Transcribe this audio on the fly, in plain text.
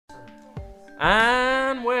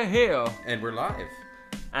And we're here. And we're live.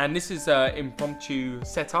 And this is an impromptu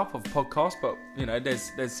setup of podcast, but you know,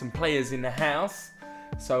 there's some players in the house.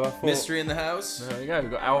 So I thought, Mystery in the house. There we go.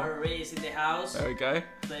 We've got Alvaro Reyes in the house. There we go.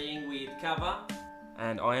 Playing with Cava.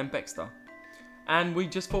 And I am Beckster. And we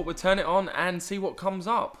just thought we'd turn it on and see what comes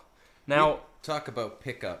up. Now, we talk about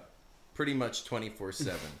pickup pretty much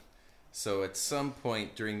 24/7. So at some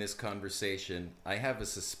point during this conversation, I have a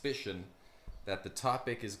suspicion that the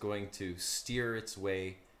topic is going to steer its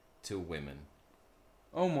way to women.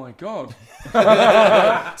 oh my God.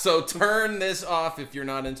 So turn this off if you're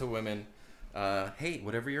not into women. Hey,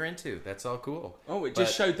 whatever you're into, that's all cool. Oh, it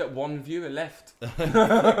just showed that one viewer left.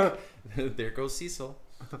 There goes Cecil.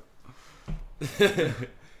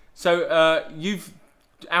 So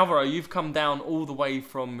Alvaro, you've come down all the way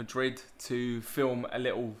from Madrid to film a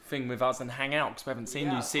little thing with us and hang out because we haven't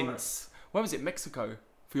seen you since, where was it, Mexico?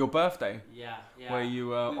 For your birthday? Yeah. Where you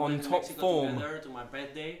were we on went to top Mexico form. Together to my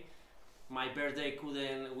birthday. My birthday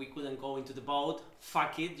we couldn't go into the boat.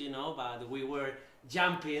 Fuck it, but we were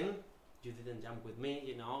jumping. You didn't jump with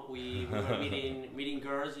me, We were meeting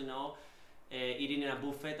girls, eating in a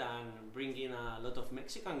buffet and bringing a lot of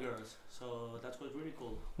Mexican girls. So that was really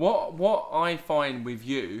cool. What I find with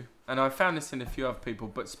you, and I found this in a few other people,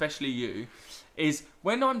 but especially you, is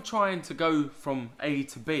when I'm trying to go from A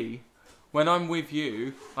to B, when I'm with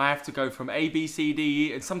you, I have to go from A, B, C,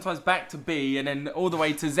 D, and sometimes back to B, and then all the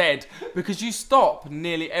way to Z, because you stop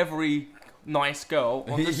nearly every nice girl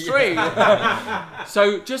on the street.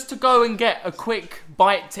 So just to go and get a quick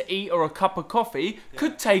bite to eat or a cup of coffee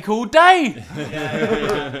could take all day.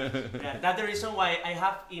 Yeah, that's the reason why I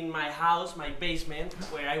have in my house, my basement,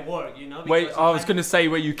 where I work, Wait, I was going to say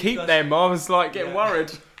where you keep them. I was like getting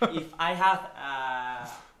worried. If I have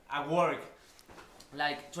a work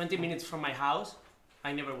like 20 minutes from my house,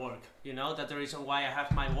 I never work. That's the reason why I have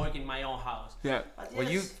my work in my own house. Yeah. But Well,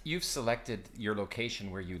 you've selected your location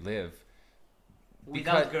where you live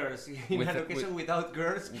without girls, in a location without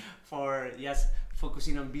girls, for just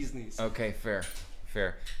focusing on business. Okay, fair.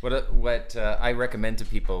 What I recommend to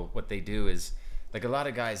people, what they do is, like a lot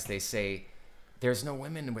of guys, they say there's no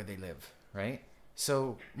women where they live, right?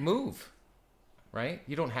 So move, right?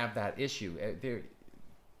 You don't have that issue.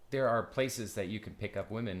 There are places that you can pick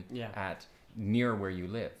up women at near where you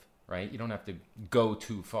live, right? You don't have to go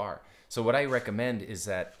too far. So what I recommend is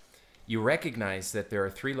that you recognize that there are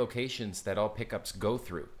 3 locations that all pickups go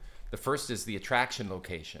through. The first is the attraction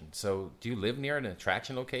location. So do you live near an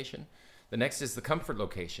attraction location? The next is the comfort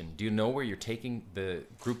location. Do you know where you're taking the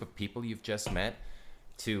group of people you've just met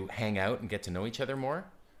to hang out and get to know each other more?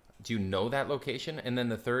 Do you know that location? And then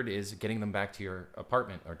the third is getting them back to your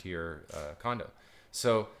apartment or to your condo.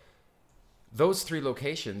 So those 3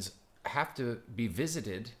 locations have to be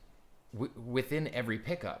visited within every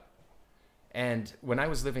pickup. And when I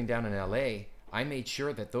was living down in LA, I made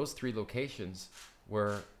sure that those 3 locations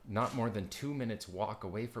were not more than 2 minutes walk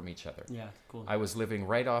away from each other. Yeah, cool. I was living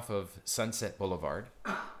right off of Sunset Boulevard.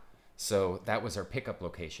 So that was our pickup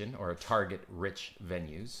location, or target rich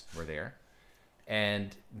venues were there.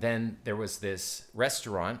 And then there was this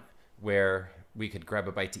restaurant where we could grab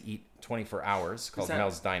a bite to eat 24 hours called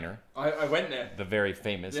Mel's Diner. I went there. The very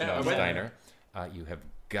famous Mel's I went Diner. You have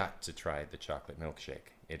got to try the chocolate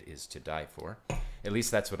milkshake. It is to die for. At least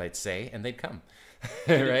that's what I'd say, and they'd come.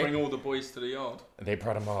 Right? Bring all the boys to the yard. They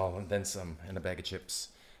brought them all, and then some, and a bag of chips.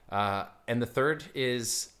 And the third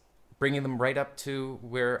is bringing them right up to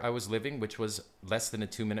where I was living, which was less than a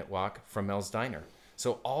 2-minute walk from Mel's Diner.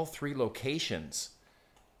 So all 3 locations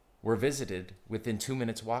were visited within 2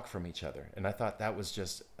 minutes walk from each other. And I thought that was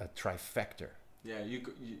just a trifecta. Yeah, you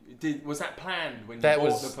did. Was that planned when you That bought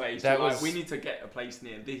was- the place? that You're like, was- we need to get a place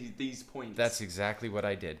near these points. That's exactly what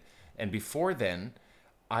I did. And before then,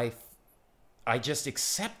 I just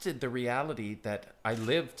accepted the reality that I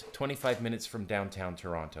lived 25 minutes from downtown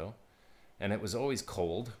Toronto, and it was always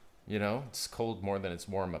cold. It's cold more than it's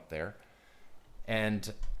warm up there.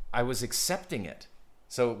 And I was accepting it.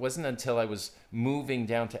 So it wasn't until I was moving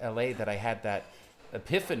down to LA that I had that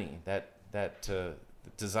epiphany, that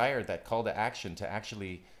desire, that call to action to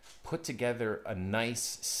actually put together a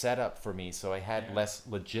nice setup for me so I had less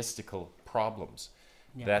logistical problems.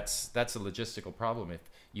 Yeah. That's a logistical problem. If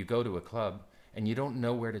you go to a club and you don't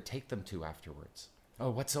know where to take them to afterwards. Oh,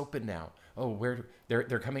 what's open now? Oh, where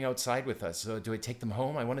they're coming outside with us. So do I take them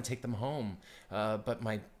home? I want to take them home, but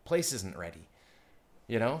my place isn't ready.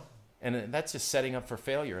 And that's just setting up for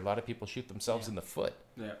failure. A lot of people shoot themselves in the foot.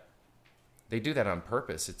 Yeah. They do that on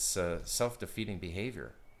purpose. It's self-defeating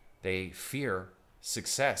behavior. They fear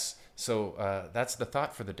success. So that's the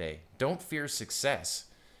thought for the day. Don't fear success.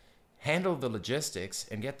 Handle the logistics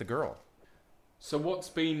and get the girl. So what's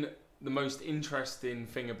been the most interesting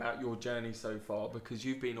thing about your journey so far? Because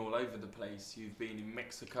you've been all over the place. You've been in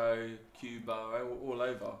Mexico, Cuba, all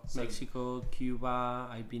over. So Mexico, Cuba.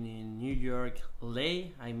 I've been in New York, LA.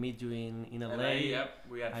 I met you in LA. Yep,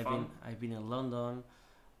 we had fun. I've been in London,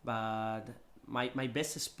 but my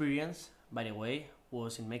best experience, by the way,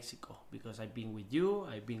 was in Mexico because I've been with you.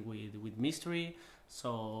 I've been with Mystery.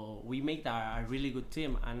 So we make a really good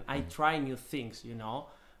team, and I try new things. You know.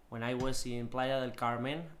 When I was in Playa del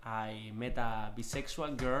Carmen, I met a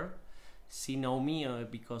bisexual girl. She know me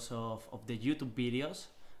because of the YouTube videos.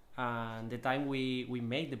 And the time we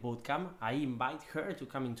made the bootcamp, I invite her to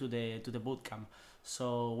come into the bootcamp.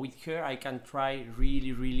 So with her, I can try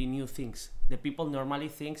really new things. The people normally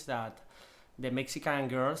think that the Mexican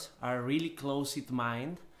girls are really close in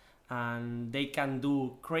mind and they can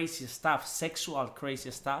do crazy stuff, sexual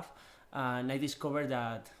crazy stuff. And I discovered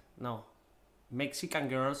that no. Mexican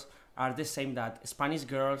girls are the same that Spanish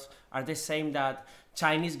girls are the same that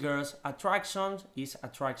Chinese girls. Attraction is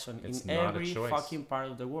attraction It's in not a every choice. fucking part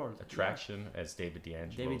of the world. Attraction, as David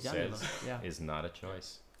D'Angelo says, yeah. is not a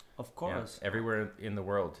choice. Of course. Yeah. Everywhere in the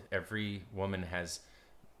world, every woman has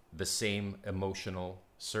the same emotional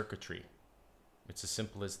circuitry. It's as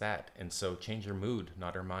simple as that. And so change your mood,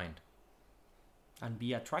 not her mind. And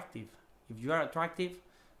be attractive. If you are attractive,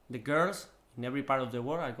 the girls in every part of the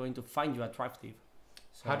world are going to find you attractive.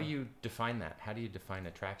 So How do you define that? How do you define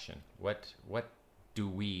attraction? What do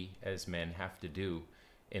we as men have to do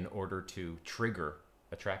in order to trigger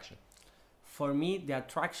attraction? For me, the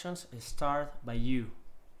attractions start by you.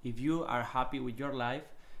 If you are happy with your life,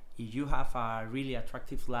 if you have a really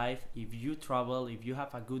attractive life, if you travel, if you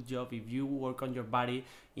have a good job, if you work on your body,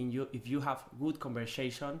 if you have good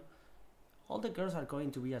conversation, all the girls are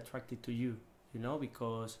going to be attracted to you, you know,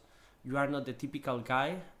 because you are not the typical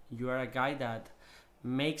guy. You are a guy that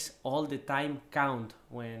makes all the time count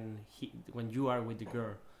when you are with the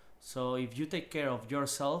girl. So if you take care of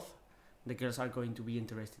yourself, the girls are going to be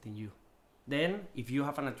interested in you. Then, if you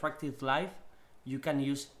have an attractive life, you can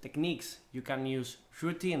use techniques, you can use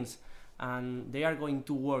routines, and they are going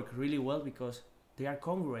to work really well because they are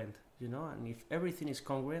congruent, you know. And if everything is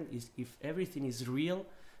congruent, if everything is real,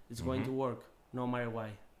 it's going to work no matter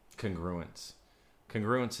why. Congruence.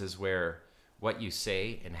 Congruence is where what you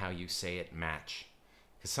say and how you say it match.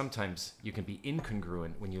 Because sometimes you can be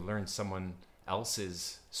incongruent when you learn someone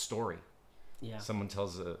else's story. Yeah. Someone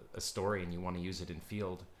tells a story and you want to use it in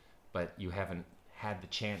field, but you haven't had the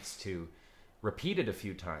chance to repeat it a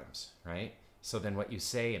few times, right? So then what you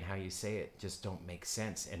say and how you say it just don't make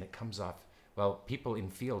sense, and it comes off, well, people in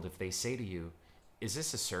field, if they say to you, is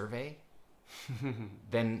this a survey?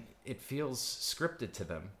 Then it feels scripted to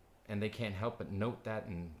them, and they can't help but note that,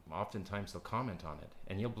 and oftentimes they'll comment on it,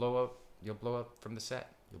 and you'll blow up from the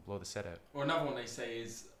set. You'll blow the set out. Or another one they say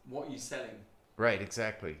is, what are you selling? Right,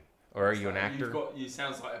 exactly. Or are It's you an like, actor? You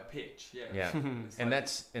sounds like a pitch, yeah. Yeah. It's and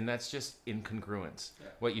like- that's just incongruence. Yeah.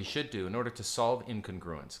 What you should do in order to solve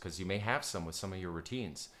incongruence, because you may have some with some of your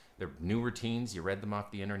routines. They're new routines. You read them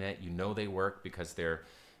off the internet. You know they work because they're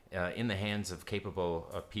in the hands of capable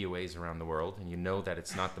POAs around the world, and you know that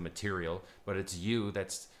it's not the material, but it's you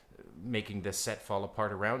that's making this set fall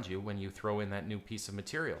apart around you when you throw in that new piece of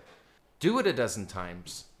material. Do it a dozen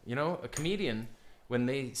times. You know, a comedian, when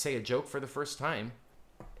they say a joke for the first time,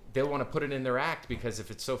 they'll want to put it in their act because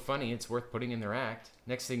if it's so funny, it's worth putting in their act.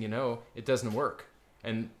 Next thing you know, it doesn't work.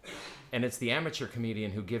 And it's the amateur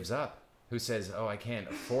comedian who gives up, who says, oh, I can't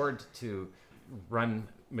afford to run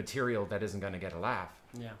material that isn't going to get a laugh.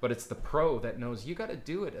 Yeah. But it's the pro that knows you got to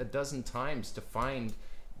do it a dozen times to find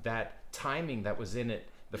that timing that was in it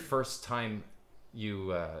the first time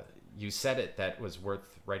you said it that was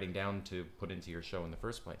worth writing down to put into your show in the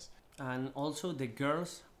first place. And also the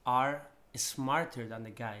girls are smarter than the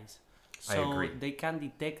guys, I so agree. they can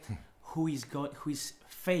detect who is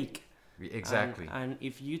fake. Exactly. And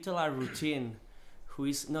if you tell a routine who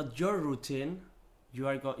is not your routine, you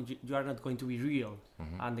are not going to be real.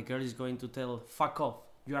 And the girl is going to tell, fuck off,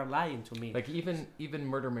 you are lying to me. Like even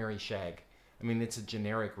Murder, Marry, Shag. I mean, it's a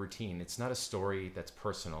generic routine. It's not a story that's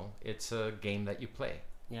personal. It's a game that you play.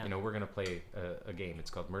 Yeah. You know, we're going to play a game. It's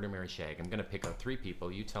called Murder, Marry, Shag. I'm going to pick out 3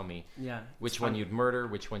 people. You tell me which one you'd murder,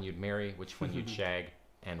 which one you'd marry, which one you'd shag,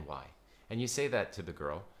 and why. And you say that to the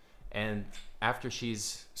girl. And after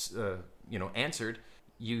she's, answered,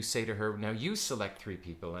 you say to her, now you select 3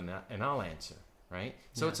 people and I'll answer, right?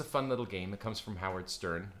 So it's a fun little game. It comes from Howard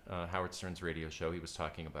Stern, Howard Stern's radio show. He was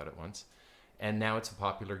talking about it once. And now it's a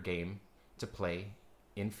popular game to play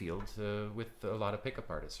in field with a lot of pickup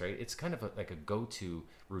artists, right? It's kind of like a go-to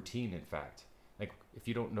routine, in fact. Like, if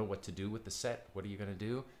you don't know what to do with the set, what are you going to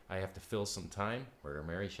do? I have to fill some time. Murder,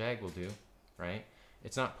 Mary, Shag will do, right?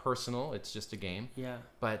 It's not personal. It's just a game. Yeah.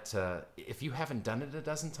 But if you haven't done it a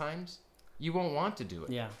dozen times, you won't want to do it.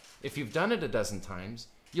 Yeah. If you've done it a dozen times,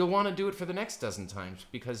 you'll want to do it for the next dozen times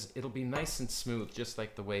because it'll be nice and smooth, just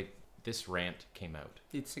like the way this rant came out.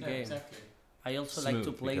 It's a Yeah, game. exactly. I also Smooth, like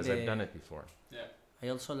to play because I've done it before. Yeah. I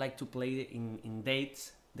also like to play in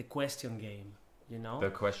dates the question game. You know. The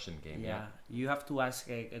question game. Yeah. You have to ask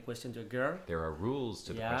a question to a girl. There are rules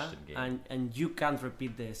to the question game. And you can't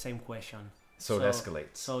repeat the same question. So it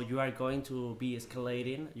escalates. So you are going to be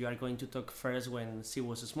escalating. You are going to talk first when she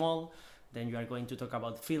was small. Then you are going to talk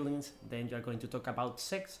about feelings. Then you are going to talk about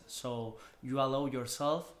sex. So you allow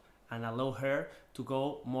yourself and allow her to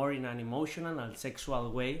go more in an emotional and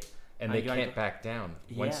sexual way. And they can't back down.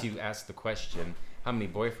 Once you ask the question, how many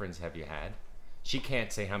boyfriends have you had? She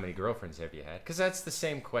can't say how many girlfriends have you had, because that's the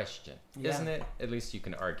same question, isn't it? At least you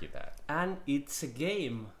can argue that. And it's a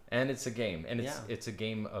game. And it's a game, and it's a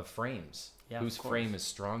game of frames. Yeah, whose frame is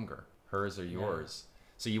stronger, hers or yours?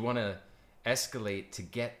 So you want to escalate to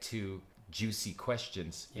get to juicy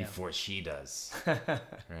questions before she does,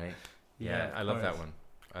 right? Yeah, I love that one.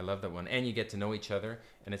 I love that one, and you get to know each other,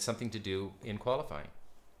 and it's something to do in qualifying.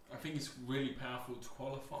 I think it's really powerful to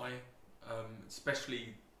qualify,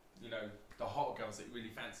 especially, you know, the hot girls that you really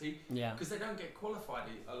fancy. Yeah. Because they don't get qualified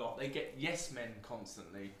a lot. They get yes men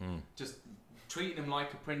constantly. Just treating them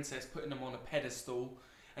like a princess, putting them on a pedestal.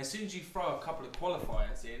 As soon as you throw a couple of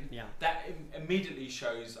qualifiers in, that immediately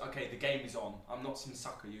shows, okay, the game is on. I'm not some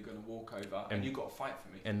sucker you're going to walk over, and you've got to fight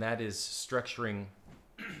for me. And that is structuring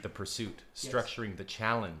the pursuit, structuring the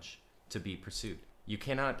challenge to be pursued. You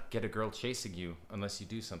cannot get a girl chasing you unless you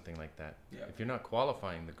do something like that. Yeah. If you're not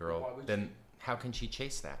qualifying the girl, then how can she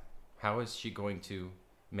chase that? How is she going to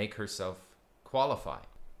make herself qualify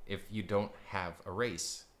if you don't have a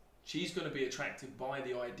race? She's going to be attracted by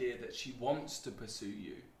the idea that she wants to pursue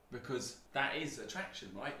you, because that is attraction,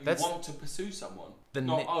 right? You want to pursue someone.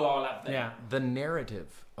 I'll have that. Yeah. The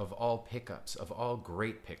narrative of all pickups, of all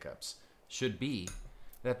great pickups, should be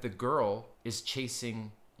that the girl is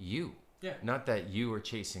chasing you. Yeah. Not that you are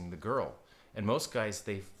chasing the girl. And most guys,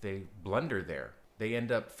 they blunder there. They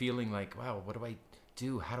end up feeling like, wow, what do I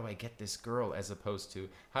do? How do I get this girl? As opposed to,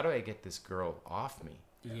 how do I get this girl off me?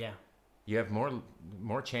 Yeah. You have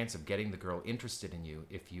more chance of getting the girl interested in you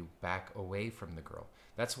if you back away from the girl.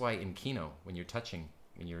 That's why in Kino, when you're touching,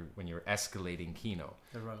 when you're escalating Kino,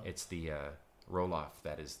 it's the roll-off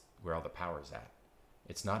that is where all the power's at.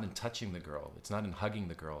 It's not in touching the girl. It's not in hugging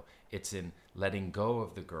the girl. It's in letting go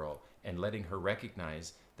of the girl and letting her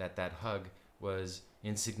recognize that that hug was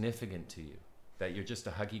insignificant to you, that you're just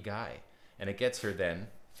a huggy guy. And it gets her then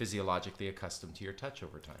physiologically accustomed to your touch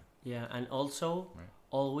over time. Yeah, and also,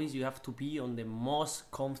 always you have to be on the most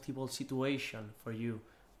comfortable situation for you.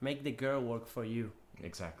 Make the girl work for you.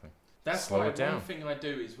 Exactly. That's Slow why it down. one thing I do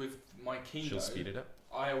is with my Kino, She'll speed it up.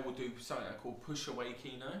 I will do something I call push away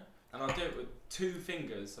Kino. And I'll do it with 2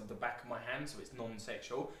 fingers of the back of my hand, so it's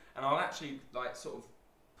non-sexual. And I'll actually like sort of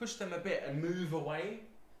push them a bit and move away,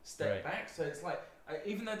 step back. So it's like,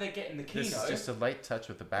 even though they're getting the Kino. This is just a light touch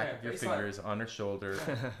with the back of your fingers on her shoulder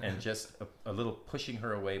and just a little pushing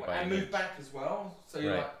her away by and move back as well. So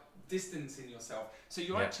you're like distancing yourself. So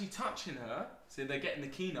you're actually touching her. So they're getting the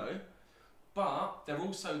Kino, but they're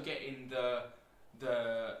also getting the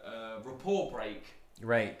rapport break.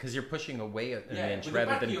 Right, because you're pushing away an inch with rather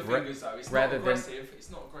the back than of your fingers, though. It's rather not aggressive. It's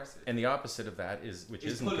not aggressive. And the opposite of that is, which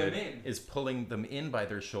isn't good, is pulling them in by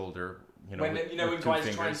their shoulder. You know, when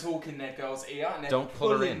guys try and talk in their girl's ear and don't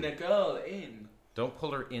pull her in. The girl in. Don't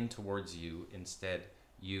pull her in towards you. Instead,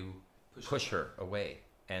 you push her away,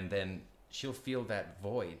 and then she'll feel that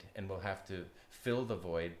void, and will have to fill the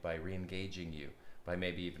void by re-engaging you, by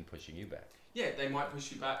maybe even pushing you back. Yeah, they might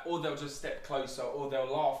push you back, or they'll just step closer, or they'll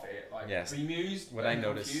laugh at it, like bemused. What I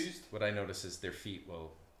notice is their feet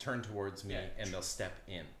will turn towards me and they'll step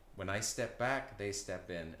in. When I step back, they step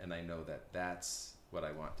in, and I know that that's what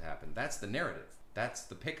I want to happen. That's the narrative. That's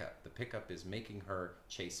the pickup. The pickup is making her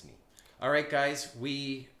chase me. All right, guys,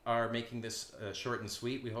 we are making this short and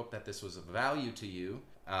sweet. We hope that this was of value to you.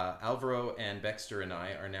 Alvaro and Beckster and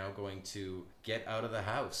I are now going to get out of the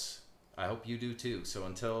house. I hope you do too. So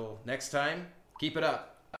until next time, keep it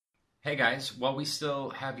up. Hey guys, while we still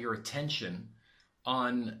have your attention,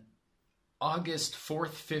 on August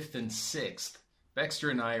 4th, 5th, and 6th,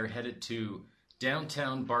 Beckster and I are headed to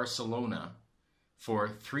downtown Barcelona for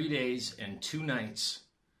 3 days and 2 nights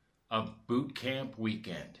of Bootcamp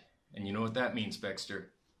weekend. And you know what that means, Beckster?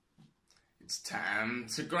 It's time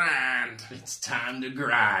to grind. It's time to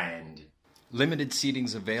grind. Limited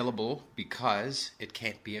seating's available because it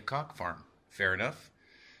can't be a cock farm. Fair enough?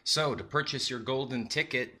 So, to purchase your golden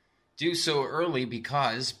ticket, do so early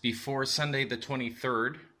because before Sunday the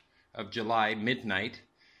 23rd of July, midnight,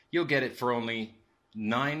 you'll get it for only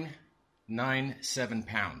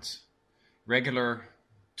 £997. Regular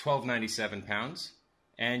 £12.97,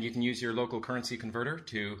 and you can use your local currency converter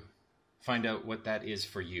to find out what that is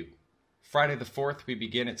for you. Friday the 4th, we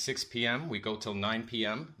begin at 6 p.m. We go till 9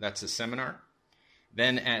 p.m. That's a seminar.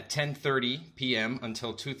 Then at 10:30 p.m.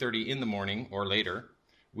 until 2:30 in the morning or later,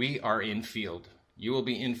 we are in field. You will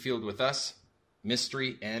be in field with us,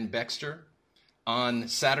 Mystery and Beckster. On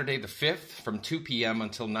Saturday the 5th, from 2 p.m.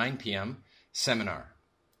 until 9 p.m., seminar.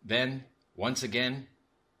 Then, once again,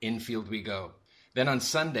 in field we go. Then on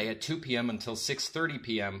Sunday at 2 p.m. until 6:30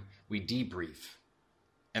 p.m., we debrief.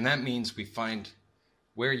 And that means we find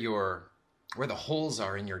where the holes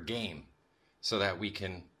are in your game so that we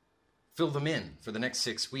can fill them in for the next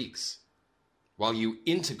 6 weeks while you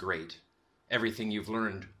integrate everything you've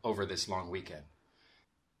learned over this long weekend.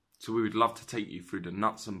 So we would love to take you through the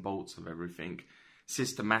nuts and bolts of everything,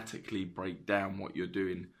 systematically break down what you're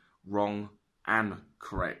doing wrong and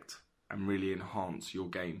correct, and really enhance your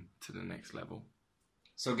game to the next level.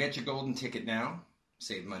 So get your golden ticket now,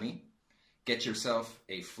 save money, get yourself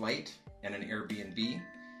a flight and an Airbnb.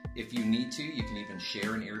 If you need to, you can even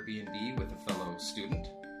share an Airbnb with a fellow student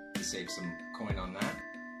to save some coin on that.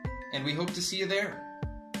 And we hope to see you there.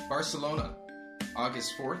 Barcelona,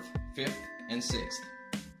 August 4th, 5th, and 6th.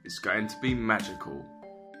 It's going to be magical.